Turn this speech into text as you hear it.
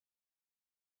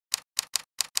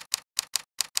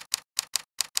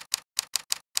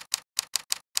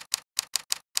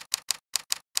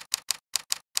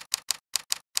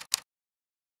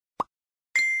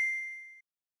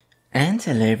And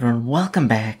hello everyone, welcome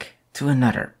back to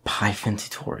another Python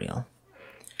tutorial.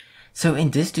 So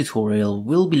in this tutorial,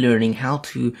 we'll be learning how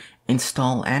to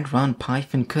install and run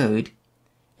Python code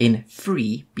in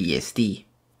FreeBSD.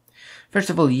 First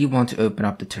of all, you want to open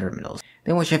up the terminals.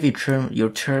 Then once you have your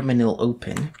terminal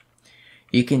open,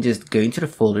 you can just go into the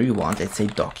folder you want, let's say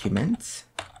Documents.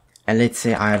 And let's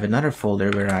say I have another folder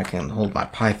where I can hold my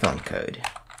Python code.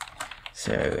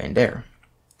 So in there.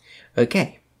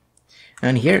 Okay.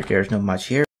 And here, there's not much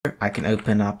here. I can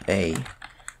open up a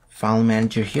file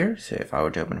manager here. So if I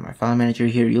were to open up my file manager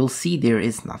here, you'll see there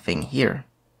is nothing here.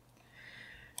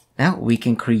 Now we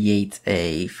can create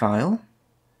a file.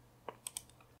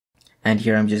 And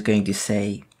here I'm just going to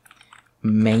say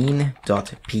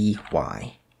main.py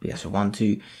because I want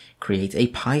to create a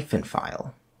Python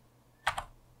file.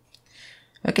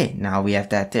 Okay, now we have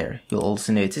that there. You'll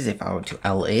also notice if I were to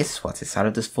ls, what's inside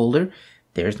of this folder,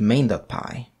 there's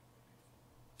main.py.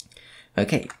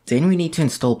 Okay, then we need to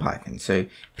install Python. So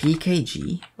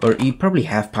pkg, or you probably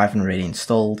have Python already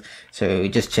installed. So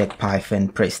just check Python,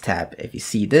 press tab. If you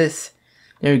see this,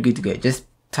 you're good to go. Just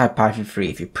type Python free.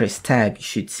 If you press tab, you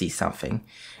should see something.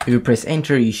 If you press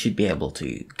enter, you should be able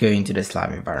to go into this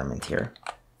live environment here.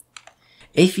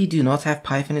 If you do not have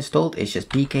Python installed, it's just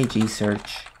pkg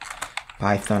search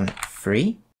Python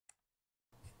free.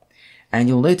 And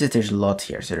you'll notice there's a lot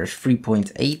here. So there's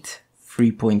 3.8,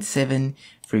 3.7,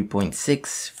 3.6,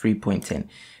 3.10.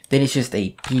 Then it's just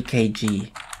a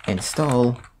pkg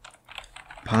install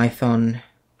Python,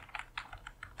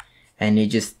 and you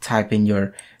just type in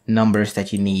your numbers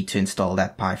that you need to install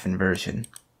that Python version.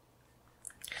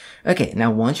 Okay,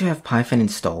 now once you have Python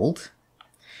installed,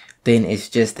 then it's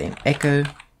just an echo,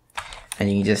 and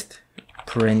you can just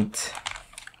print,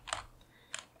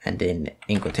 and then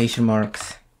in quotation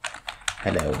marks,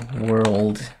 hello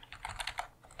world,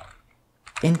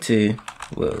 into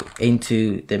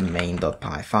the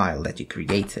main.py file that you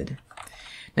created.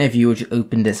 Now if you were to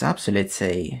open this up, so let's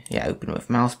say, open with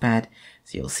mousepad,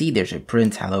 so you'll see there's a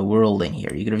print hello world in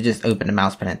here. You could have just opened the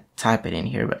mousepad and type it in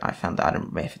here, but I found the other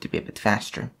method to be a bit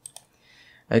faster.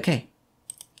 Okay.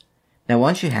 Now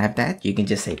once you have that, you can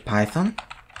just say Python,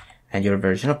 and your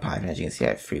version of Python, as you can see I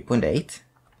have 3.8,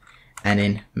 and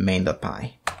in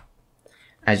main.py.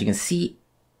 As you can see,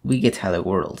 we get hello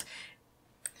world.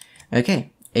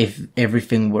 Okay. If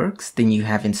everything works, then you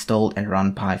have installed and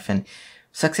run Python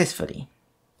successfully.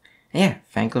 Yeah,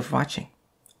 thank you for watching.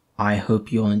 I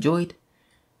hope you all enjoyed,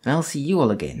 and I'll see you all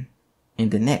again in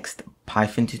the next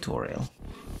Python tutorial.